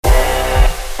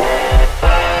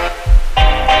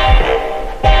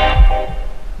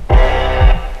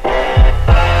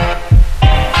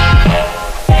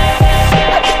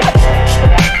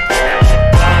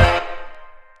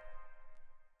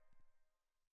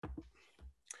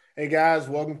Hey guys,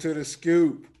 welcome to the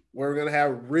Scoop. Where we're gonna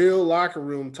have real locker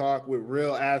room talk with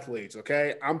real athletes.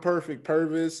 Okay, I'm Perfect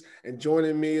Purvis, and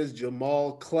joining me is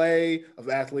Jamal Clay of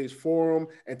Athletes Forum,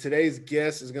 and today's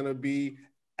guest is gonna be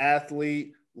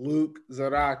athlete Luke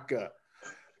Zaraka.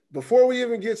 Before we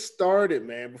even get started,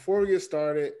 man,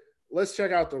 let's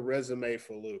check out the resume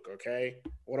for Luke. Okay,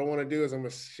 what I want to do is I'm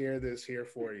gonna share this here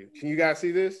for you. Can you guys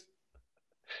see this?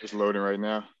 It's loading right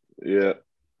now. Yeah.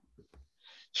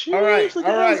 All right, Sheesh, look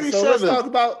all at right. Ozzy So let's seven. talk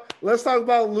about let's talk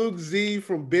about Luke Z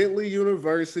from Bentley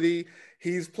University.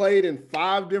 He's played in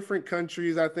five different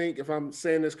countries, I think, if I'm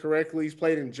saying this correctly. He's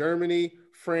played in Germany,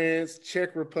 France,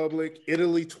 Czech Republic,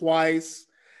 Italy twice.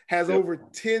 Has Yep. over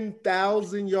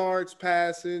 10,000 yards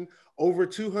passing, over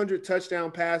 200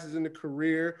 touchdown passes in the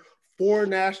career, four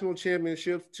national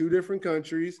championships, two different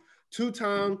countries,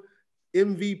 two-time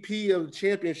MVP of the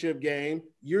championship game,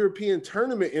 European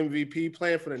tournament MVP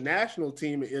playing for the national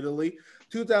team in Italy,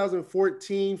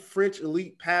 2014 French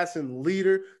elite passing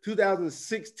leader,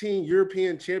 2016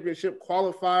 European championship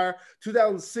qualifier,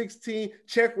 2016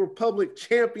 Czech Republic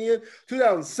champion,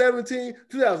 2017,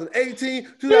 2018,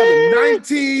 Sheesh.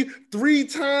 2019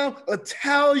 three-time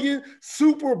Italian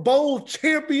Super Bowl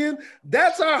champion.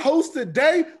 That's our host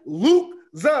today, Luke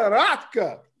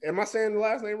Zaratka. Am I saying the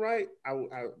last name right? I might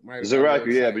have got a little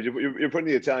Zaraki, yeah, excited. but you're putting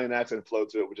the Italian accent flow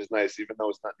to it, which is nice, even though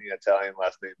it's not the Italian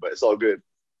last name, but it's all good.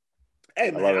 Hey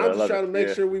I man, love it. I I'm just love it. trying to make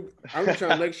Yeah. sure we. I'm just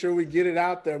trying to make sure we get it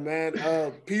out there, man.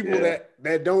 People Yeah.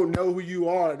 that don't know who you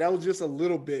are. That was just a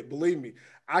little bit. Believe me,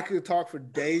 I could talk for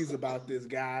days about this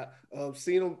guy.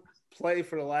 Seen him play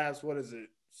for the last what is it,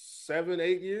 7,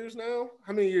 8 years now?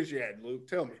 How many years you had, Luke?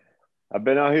 Tell me. I've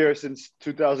been out here since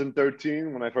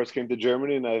 2013 when I first came to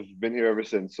Germany, and I've been here ever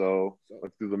since. So So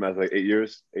let's do the math, like 8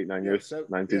 years, eight, nine yeah, years,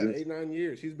 nine yeah, seasons. 8, 9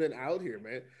 years. He's been out here,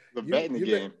 man. The You bet in the you've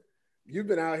been game. you've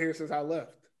been out here since I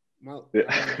left.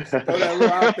 Just throw that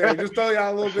little out there. Yeah. Just throw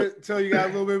y'all a little bit. Tell you guys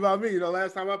a little bit about me.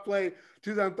 Last time I played,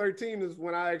 2013 is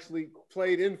when I actually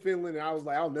played in Finland, and I was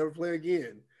like, I'll never play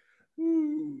again.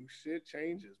 Ooh, shit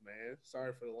changes, man.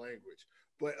 Sorry for the language,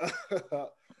 but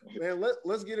man,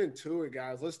 let's get into it,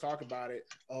 guys. Let's talk about it.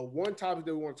 One topic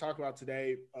that we want to talk about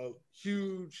today, a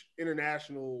huge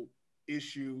international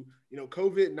issue.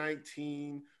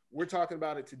 COVID-19. We're talking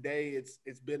about it today.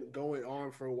 It's been going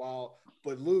on for a while.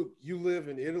 But Luke, you live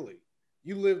in Italy.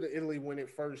 You lived in Italy when it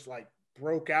first like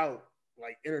broke out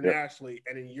like Yep. internationally,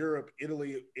 and in Europe,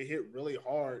 Italy, it hit really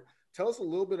hard. Tell us a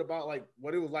little bit about like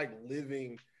what it was like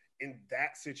living in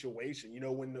that situation.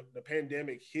 When the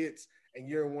pandemic hits and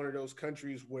you're in one of those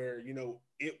countries where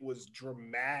it was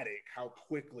dramatic how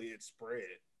quickly it spread.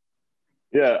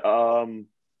 Yeah.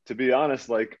 To be honest,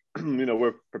 like,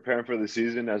 we're preparing for the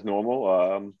season as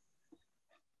normal.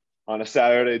 On a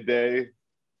Saturday day,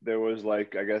 there was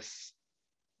like, I guess,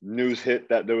 news hit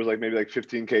that there was like maybe like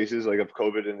 15 cases like of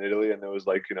COVID in Italy, and there was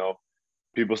like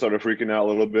people started freaking out a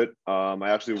little bit. I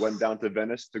actually went down to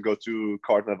Venice to go to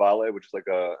Carnivale, which is like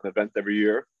an event every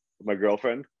year with my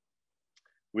girlfriend.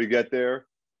 We get there,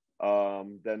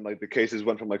 then like the cases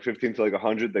went from like 15 to like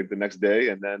 100 like the next day,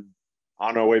 and then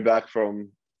on our way back from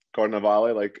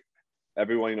Carnivale, like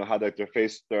everyone had like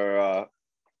their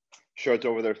shirts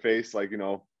over their face, like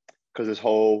because this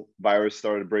whole virus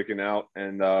started breaking out.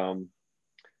 And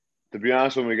to be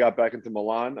honest, when we got back into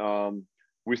Milan,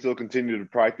 we still continued to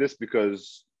practice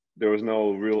because there was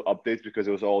no real updates because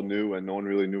it was all new and no one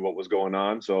really knew what was going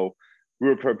on. So we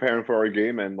were preparing for our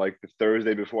game, and like the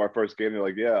Thursday before our first game, they're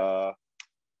like, "Yeah,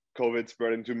 COVID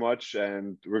spreading too much,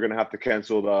 and we're gonna have to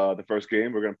cancel the first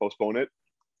game. We're gonna postpone it."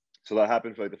 So that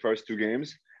happened for like the first two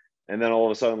games, and then all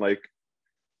of a sudden, like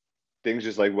things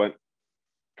just like went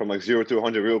from like 0 to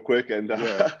 100 real quick, and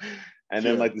Yeah. and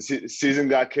then Yeah. like the season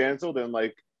got canceled, and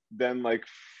like then like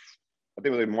I think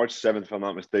it was like March 7th, if I'm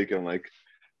not mistaken. Like,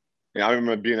 I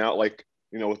remember being out like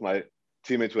with my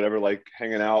teammates, whatever, like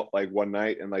hanging out like one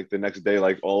night, and like the next day,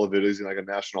 like all of it is in like a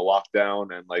national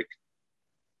lockdown, and like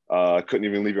couldn't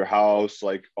even leave your house,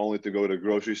 like only to go to the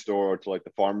grocery store or to like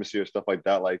the pharmacy or stuff like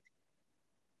that. Like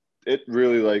it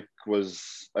really like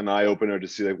was an eye opener to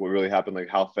see like what really happened, like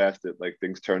how fast it like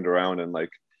things turned around, and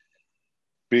like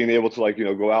being able to like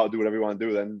go out, do whatever you want to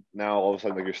do. Then now all of a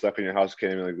sudden like you're stuck in your house,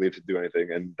 can't even like leave to do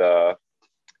anything. And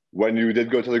when you did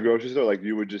go to the grocery store, like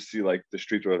you would just see like the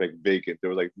streets were like vacant. There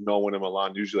was like no one in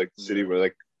Milan. Usually like the city Yeah. where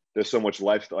like there's so much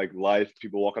life, like life,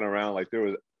 people walking around. Like there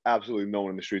was absolutely no one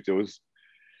in the streets.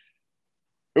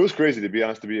 It was crazy, to be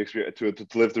honest, to be to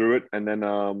live through it. And then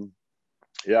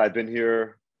yeah, I've been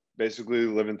here basically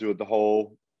living through it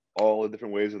all the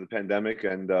different waves of the pandemic,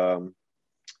 and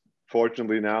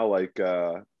fortunately now like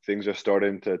things are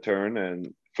starting to turn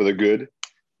and for the good.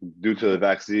 due to the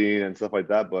vaccine and stuff like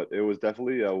that. But it was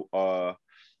definitely a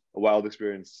wild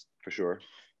experience for sure.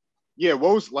 Yeah,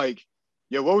 what was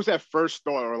that first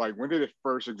thought, or like when did it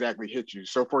first exactly hit you?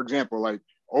 So, for example, like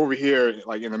over here,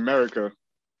 like in America,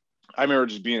 I remember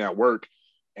just being at work,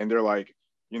 and they're like,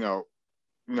 you know,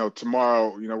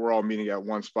 tomorrow, we're all meeting at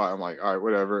one spot. I'm like, all right,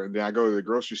 whatever. And then I go to the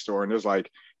grocery store, and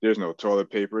there's no toilet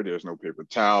paper, there's no paper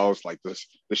towels, like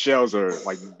the shelves are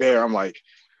like bare.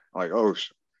 Oh,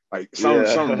 like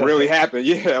something Yeah. really happened.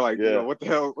 Yeah, like Yeah. what the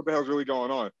hell's really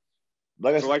going on?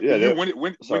 Like I So said, like yeah.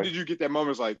 when did you get that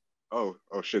moment? It's like, oh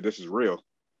shit, this is real.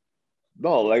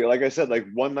 No, like I said, like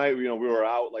one night, we were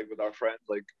out like with our friends,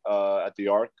 like at the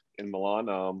Arc in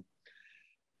Milan,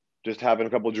 just having a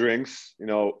couple drinks.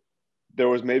 There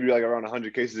was maybe like around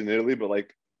 100 cases in Italy, but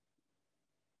like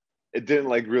it didn't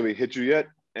like really hit you yet.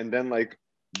 And then like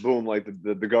boom, like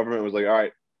the government was like, all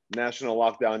right, national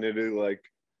lockdown in Italy, like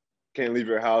can't leave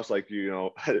your house, like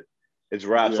it's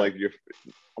wraps, Yeah. like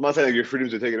I'm not saying like your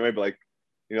freedoms are taken away, but like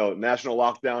national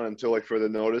lockdown until like further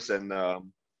notice. And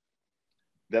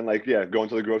then like yeah, going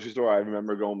to the grocery store. I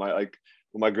remember going with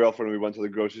my girlfriend. We went to the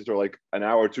grocery store like an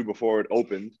hour or two before it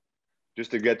opened,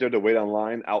 just to get there to wait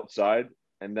online outside.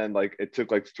 And then like it took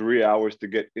like 3 hours to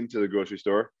get into the grocery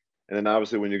store. And then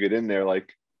obviously when you get in there,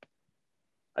 like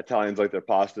Italians like their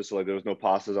pasta, so like there was no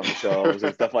pastas on the shelves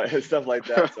and stuff like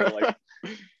that. So like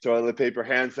toilet paper,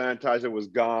 hand sanitizer was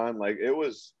gone. Like it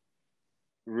was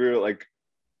really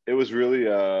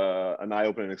an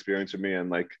eye-opening experience for me. And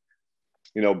like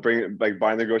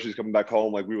buying the groceries, coming back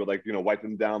home, like we would like wipe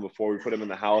them down before we put them in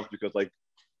the house, because like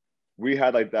we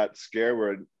had like that scare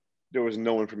where there was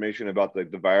no information about the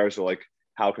virus, or like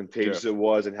how contagious it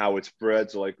was and how it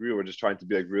spread. So like we were just trying to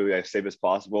be like really as safe as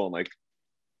possible. And like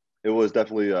it was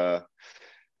definitely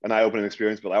an eye-opening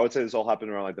experience. But I would say this all happened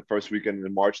around like the first weekend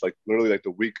in March, like literally like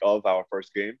the week of our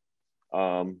first game. We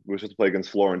were supposed to play against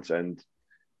Florence, and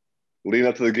leading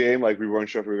up to the game, like we weren't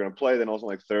sure if we were going to play. Then also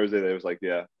like Thursday, they was like,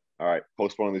 yeah, all right,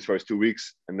 postponing these first 2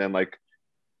 weeks. And then like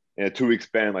in a 2 week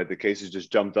span, like the cases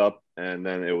just jumped up, and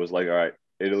then it was like, all right,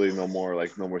 Italy, no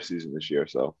more season this year.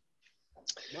 So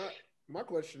my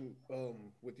question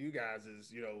with you guys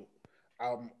is,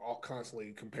 I'm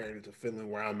constantly comparing it to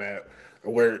Finland, where I'm at,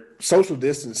 where social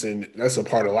distancing, that's a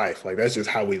part of life. Like that's just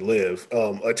how we live.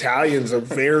 Italians are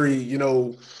very,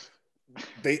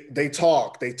 they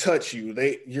talk, they touch you,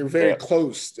 you're very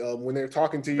close when they're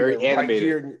talking to you. Very They're right animated.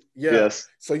 here. Yeah. Yes.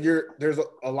 So there's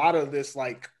a lot of this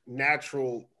like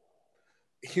natural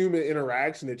human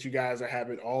interaction that you guys are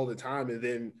having all the time, and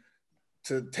then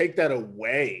to take that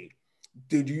away,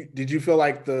 did you feel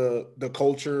like the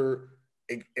culture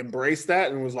embraced that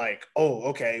and was like, oh,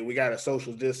 okay, we got a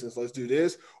social distance, let's do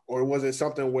this? Or was it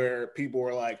something where people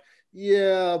were like,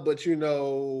 yeah, but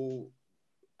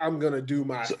I'm gonna do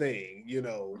my thing,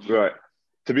 Right.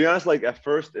 To be honest, like at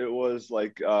first it was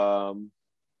like I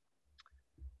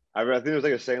think it was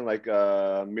like a saying like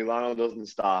Milano doesn't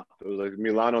stop. It was like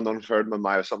Milano non ferma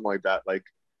mai or something like that. Like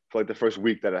for like the first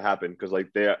week that it happened, because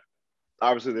like they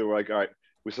were like, all right,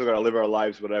 we still gotta live our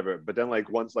lives, whatever. But then like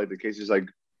once like the cases like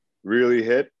really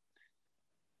hit,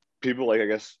 people like I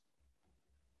guess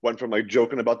went from like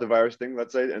joking about the virus thing,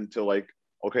 let's say, until like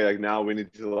okay, like now we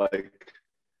need to like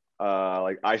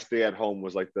I stay at home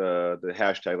was like the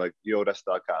hashtag, like io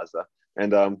resto a casa,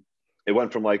 and it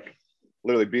went from like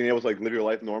literally being able to like live your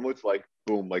life normally to like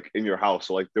boom, like in your house.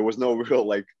 So like there was no real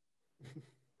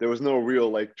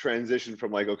like transition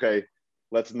from like okay,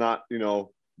 let's not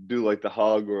do like the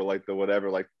hug or like the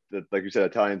whatever, like like you said,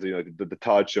 Italians, the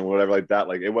touch and whatever like that.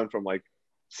 Like it went from like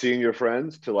seeing your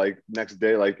friends to like next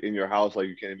day like in your house, like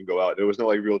you can't even go out. There was no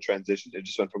like real transition. It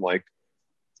just went from like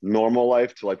normal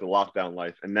life to like the lockdown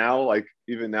life. And now like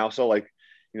even now, so like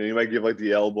you might give like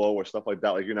the elbow or stuff like that.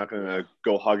 Like you're not gonna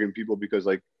go hugging people because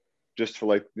like just for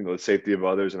like the safety of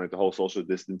others and like the whole social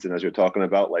distancing as you're talking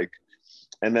about. Like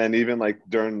and then even like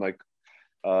during like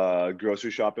grocery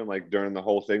shopping, like during the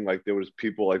whole thing, like there was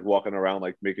people like walking around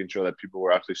like making sure that people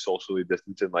were actually socially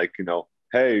distancing, like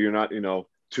hey, you're not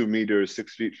 2 meters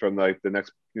 6 feet from like the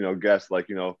next guest, like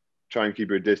try and keep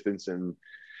your distance and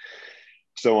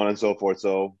so on and so forth.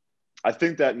 So I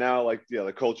think that now like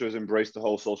the culture has embraced the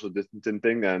whole social distancing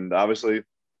thing. And obviously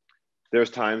there's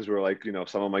times where like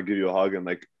someone might give you a hug, and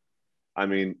like I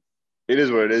mean it is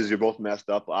what it is. You're both messed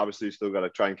up, obviously you still got to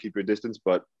try and keep your distance,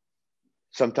 but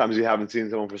sometimes you haven't seen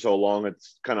someone for so long,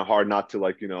 it's kind of hard not to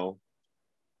like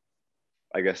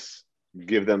I guess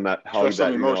give them that hug. Trust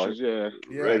some emotions. Yeah,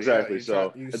 exactly. yeah,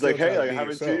 So it's like, hey, like I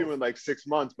haven't seen you in like 6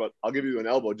 months, but I'll give you an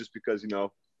elbow just because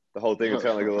the whole thing is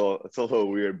kind of like a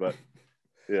little weird. But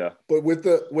Yeah. But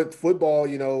with football,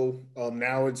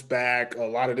 now it's back. A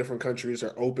lot of different countries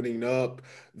are opening up.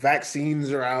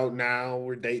 Vaccines are out now.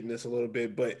 We're dating this a little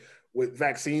bit, but with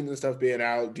vaccines and stuff being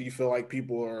out, do you feel like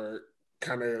people are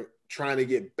kind of trying to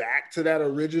get back to that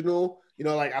original?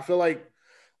 Like I feel like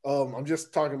I'm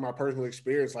just talking my personal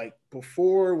experience. Like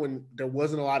before, when there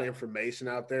wasn't a lot of information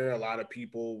out there, a lot of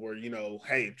people were,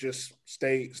 hey, just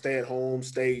stay at home,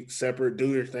 stay separate, do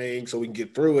your thing, so we can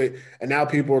get through it. And now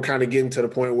people are kind of getting to the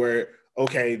point where,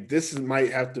 okay,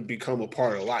 might have to become a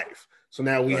part of life. So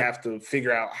now we have to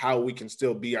figure out how we can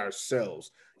still be ourselves.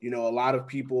 A lot of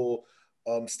people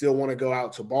still want to go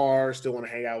out to bars, still want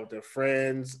to hang out with their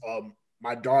friends.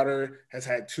 My daughter has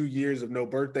had 2 years of no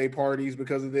birthday parties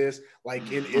because of this.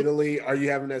 Like in Italy, are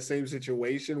you having that same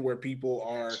situation where people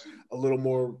are a little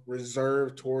more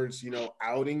reserved towards,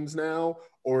 outings now?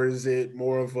 Or is it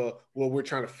more of we're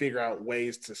trying to figure out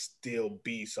ways to still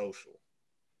be social?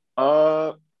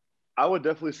 I would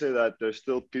definitely say that there's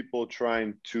still people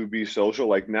trying to be social.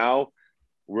 Like now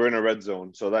we're in a red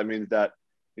zone. So that means that,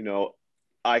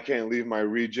 I can't leave my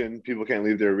region. People can't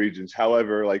leave their regions.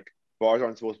 However, like bars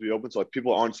aren't supposed to be open. So like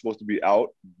people aren't supposed to be out,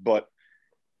 but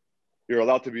you're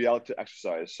allowed to be out to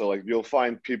exercise. So like you'll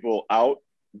find people out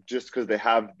just because they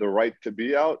have the right to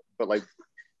be out, but like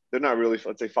they're not really,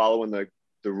 let's say, following the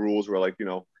rules where like,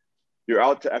 you're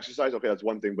out to exercise. Okay, that's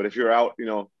one thing. But if you're out,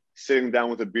 sitting down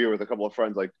with a beer with a couple of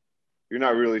friends, like you're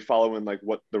not really following like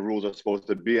what the rules are supposed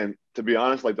to be. And to be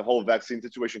honest, like the whole vaccine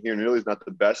situation here in Italy is not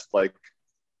the best. Like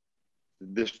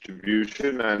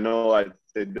distribution, I know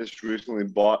they just recently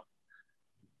bought,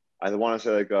 I want to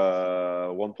say like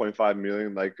 1.5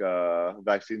 million like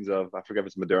vaccines of, I forget if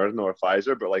it's Moderna or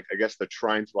Pfizer, but like I guess they're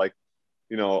trying to like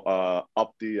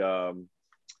up the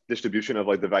distribution of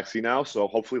like the vaccine now. So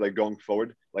hopefully like going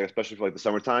forward, like especially for like the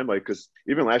summertime, like because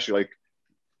even last year, like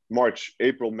March,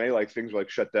 April, May, like things were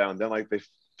like shut down. Then like they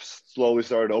slowly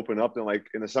started to open up. And like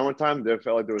in the summertime, there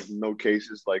felt like there was no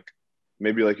cases, like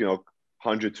maybe like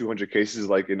 100, 200 cases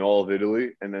like in all of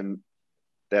Italy. And then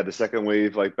they had the second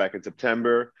wave like back in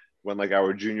September when like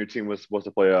our junior team was supposed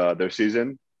to play their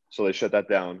season. So they shut that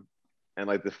down. And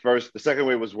like the second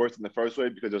wave was worse than the first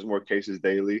wave because there's more cases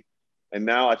daily. And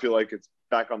now I feel like it's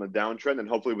back on the downtrend. And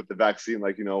hopefully with the vaccine,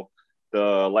 like, the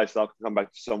lifestyle can come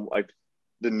back to some like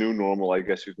the new normal, I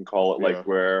guess you can call it, like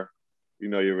where,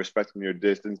 you're respecting your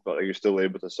distance, but like, you're still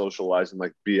able to socialize and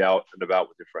like be out and about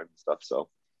with your friends and stuff. So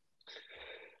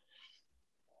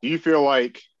do you feel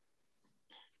like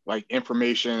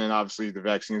information, and obviously the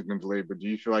vaccine has been delayed, but do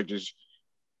you feel like just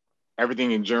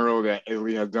everything in general that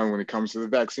Italy has done when it comes to the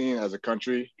vaccine as a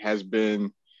country has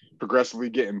been progressively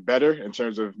getting better in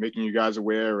terms of making you guys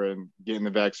aware and getting the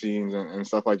vaccines and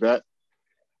stuff like that?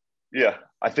 Yeah,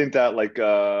 I think that like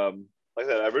I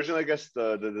said, originally I guess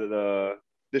the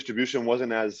distribution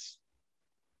wasn't as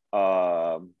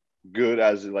good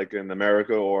as like in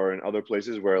America or in other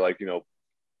places where like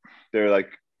they're like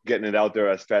getting it out there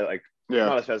as fast, like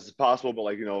not as fast as possible, but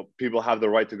like people have the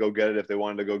right to go get it if they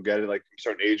wanted to go get it, like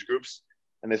certain age groups,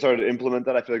 and they started to implement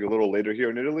that I feel like a little later here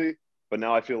in Italy. But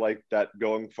now I feel like that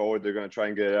going forward they're going to try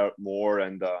and get it out more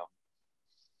and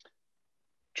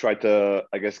try to,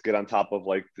 I guess, get on top of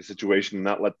like the situation and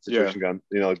not let the situation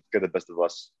get the best of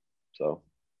us. So,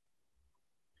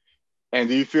 and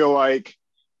do you feel like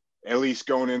at least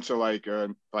going into like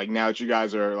now that you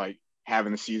guys are like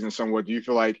having the season somewhat, do you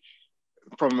feel like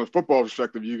from a football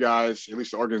perspective, you guys, at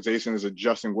least the organization, is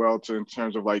adjusting well to in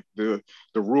terms of like the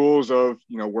rules of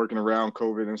working around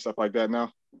COVID and stuff like that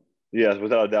now? Yes,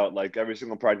 without a doubt. Like every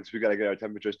single practice, we got to get our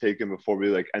temperatures taken before we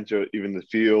like enter even the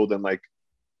field, and like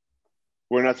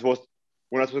we're not supposed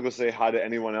to say hi to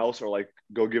anyone else or like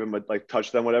go give them like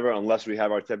touch them, whatever, unless we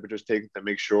have our temperatures taken to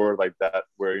make sure like that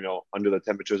we're under the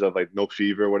temperatures of like no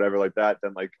fever, whatever like that.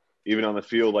 Then like even on the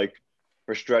field, like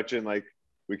for stretching, like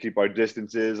we keep our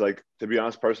distances. Like to be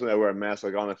honest, personally, I wear a mask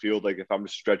like on the field. Like if I'm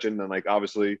just stretching, then like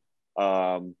obviously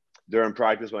during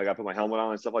practice when I got to put my helmet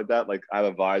on and stuff like that, like I have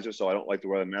a visor, so I don't like to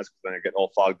wear the mask because then I get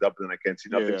all fogged up and then I can't see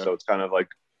nothing. So it's kind of like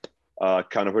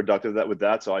counterproductive with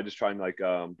that. So I just try and like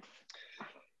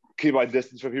keep my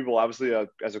distance from people. Obviously,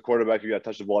 as a quarterback, you got to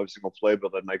touch the ball every single play,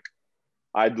 but then like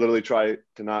I'd literally try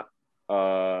to not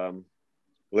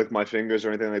lick my fingers or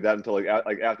anything like that until like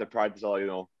after practice,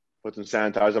 I'll put some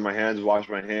sanitizer on my hands, wash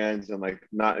my hands, and like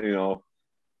not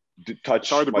touch. It's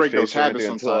hard to break those habits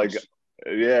sometimes.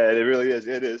 Yeah, it really is.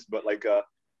 It is, but like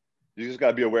you just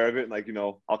gotta be aware of it. And like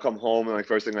I'll come home and like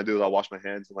first thing I do is I'll wash my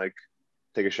hands and like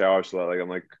take a shower so that like I'm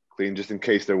like clean just in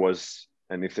case there was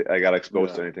anything I got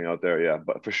exposed to anything out there. Yeah,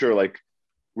 but for sure, like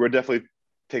we're definitely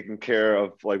taking care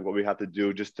of like what we have to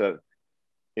do just to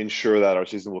ensure that our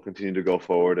season will continue to go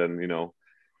forward. And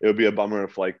it would be a bummer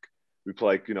if like we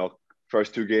play like,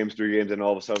 first 2 games, 3 games, and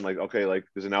all of a sudden like, okay, like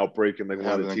there's an outbreak in like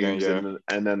one of the teams,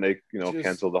 and then they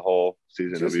cancel the whole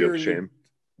season. It'll be a shame.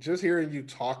 Just hearing you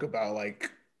talk about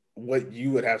like what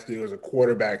you would have to do as a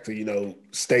quarterback to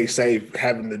stay safe,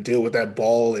 having to deal with that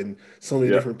ball and so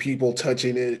many different people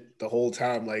touching it the whole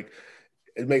time, like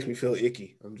it makes me feel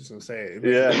icky. I'm just gonna say it.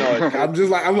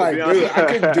 I'm like, dude, I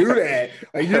couldn't do that.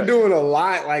 Like you're doing a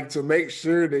lot, like to make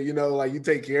sure that like you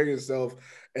take care of yourself,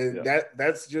 and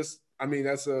that's just, I mean,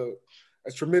 that's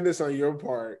tremendous on your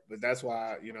part, but that's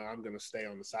why I'm gonna stay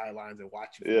on the sidelines and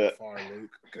watch you from afar,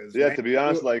 Luke. Because to be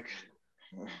honest, like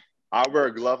I wear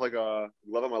a glove, like a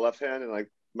glove on my left hand, and like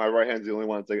my right hand's the only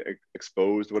one that's like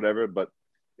exposed, whatever. But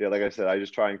yeah, like I said, I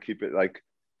just try and keep it like,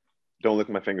 don't lick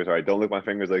my fingers. All right, don't lick my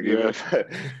fingers. Like even if,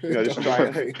 just try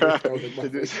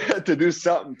to do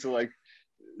something to like,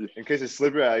 in case it's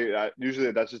slippery. I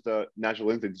usually that's just a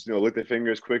natural instinct. Just, lick the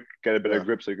fingers quick, get a bit of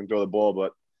grip so you can throw the ball.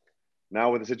 But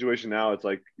now with the situation now, it's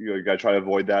like you gotta try to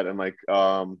avoid that. And like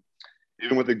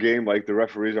even with the game, like the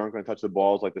referees aren't going to touch the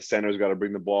balls. Like the center's got to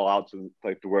bring the ball out to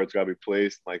like to where it's got to be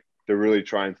placed. Like they're really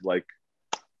trying to like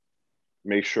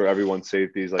make sure everyone's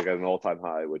safety is like at an all-time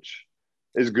high, which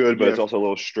is good, but it's also a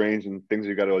little strange and things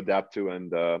you got to adapt to.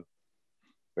 And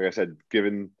like I said,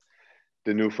 given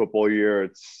the new football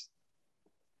year,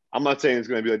 I'm not saying it's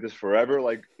going to be like this forever,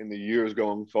 like in the years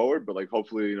going forward, but like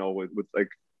hopefully, with like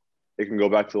it can go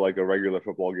back to like a regular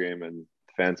football game and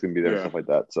fans can be there and stuff like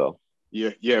that. So.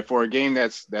 Yeah. For a game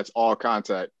that's all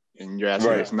contact, and you're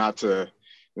asking us not to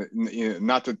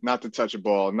touch a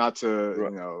ball, not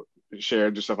to share,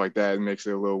 just stuff like that. It makes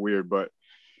it a little weird, but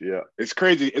it's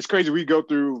crazy. It's crazy. We go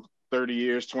through 30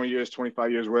 years, 20 years,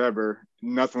 25 years, whatever.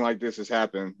 Nothing like this has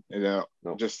happened.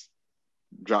 Just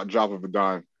drop of a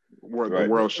dime. The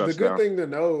world shuts down. The good thing to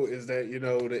know is that the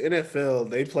NFL,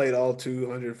 they played all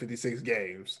 256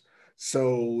 games.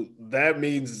 So that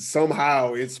means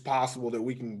somehow it's possible that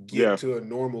we can get to a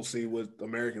normalcy with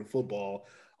American football.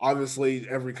 Obviously,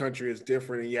 every country is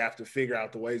different and you have to figure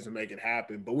out the ways to make it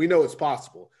happen. But we know it's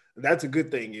possible. And that's a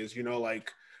good thing is,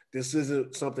 like this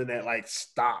isn't something that like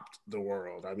stopped the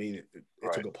world. I mean, it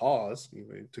took a pause,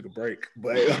 it took a break.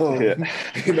 But,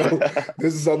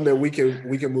 this is something that we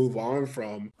can move on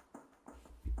from.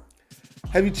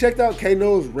 Have you checked out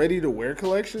Kano's ready-to-wear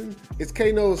collection? It's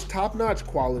Kano's top-notch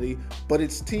quality, but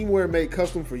it's teamwear made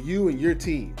custom for you and your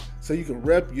team, so you can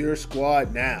rep your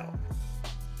squad now.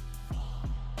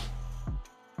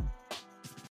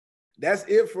 That's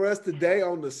it for us today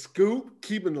on The Scoop,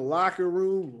 keeping the locker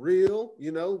room real.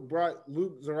 Brought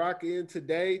Luke Zaraka in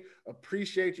today.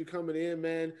 Appreciate you coming in,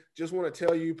 man. Just want to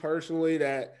tell you personally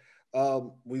that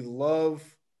we love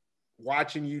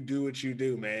watching you do what you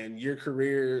do, man. Your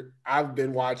career, I've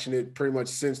been watching it pretty much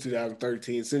since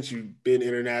 2013, since you've been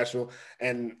international,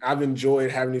 and I've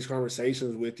enjoyed having these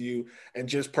conversations with you, and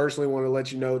just personally want to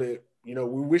let you know that, we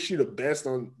wish you the best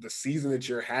on the season that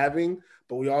you're having,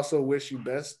 but we also wish you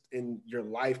best in your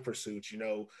life pursuits.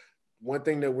 One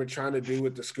thing that we're trying to do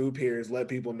with The Scoop here is let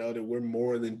people know that we're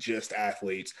more than just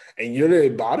athletes, and you're the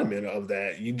embodiment of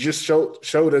that. You just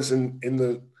showed us in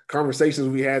the conversations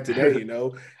we had today,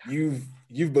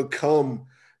 you've become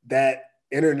that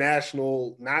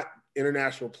international, not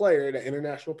international player, that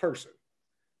international person.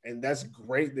 And that's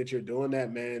great that you're doing that,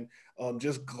 man.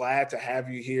 Just glad to have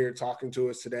you here talking to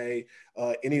us today.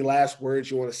 Any last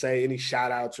words you want to say, any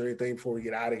shout outs or anything before we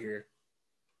get out of here?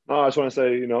 I just want to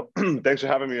say, thanks for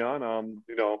having me on.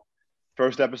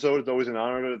 First episode, it's always an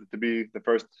honor to be the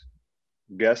first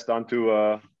guest onto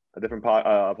a different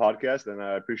podcast, and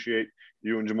I appreciate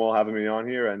you and Jamal having me on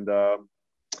here, and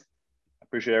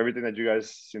appreciate everything that you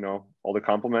guys, all the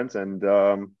compliments, and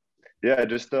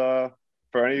just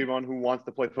for anyone who wants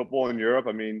to play football in Europe,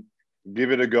 I mean,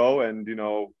 give it a go, and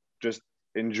just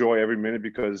enjoy every minute,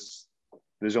 because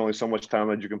there's only so much time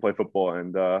that you can play football,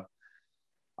 and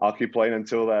I'll keep playing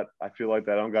until that I feel like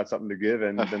that I don't got something to give,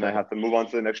 and then I have to move on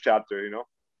to the next chapter,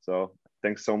 So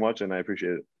thanks so much, and I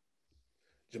appreciate it.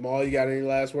 Jamal, you got any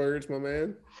last words, my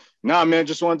man? Nah, man,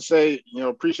 just wanted to say,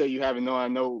 appreciate you having me. I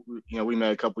know, we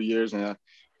met a couple years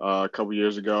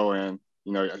ago, and,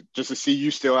 just to see you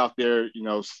still out there,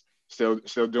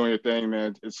 still doing your thing,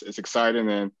 man, it's exciting,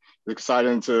 and it's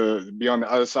exciting to be on the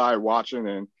other side watching,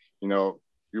 and,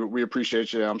 we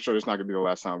appreciate you. I'm sure it's not gonna be the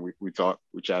last time we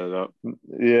chatted up.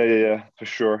 Yeah, for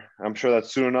sure. I'm sure that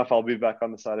soon enough I'll be back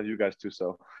on the side of you guys too.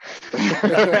 So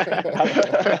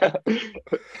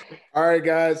All right,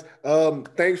 guys.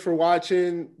 Thanks for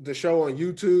watching the show on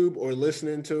YouTube or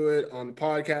listening to it on the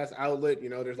podcast outlet. You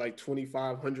know, there's like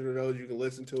 2,500 of those you can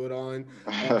listen to it on.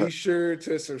 Be sure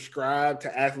to subscribe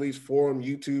to Athletes Forum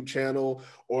YouTube channel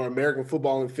or American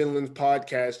Football in Finland's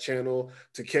podcast channel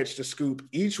to catch the scoop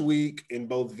each week in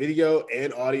both video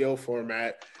and audio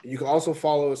format. You can also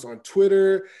follow us on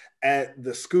Twitter at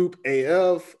The Scoop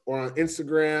AF or on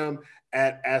Instagram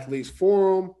at Athletes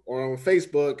Forum or on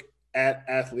Facebook at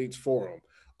Athletes Forum.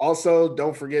 Also,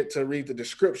 don't forget to read the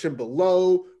description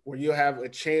below where you'll have a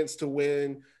chance to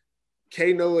win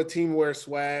K-Noah teamwear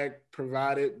swag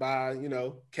provided by,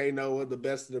 K-Noah, the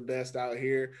best of the best out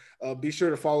here. Be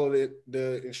sure to follow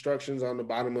the instructions on the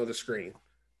bottom of the screen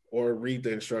or read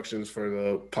the instructions for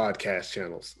the podcast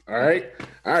channels. All right.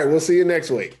 We'll see you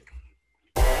next week.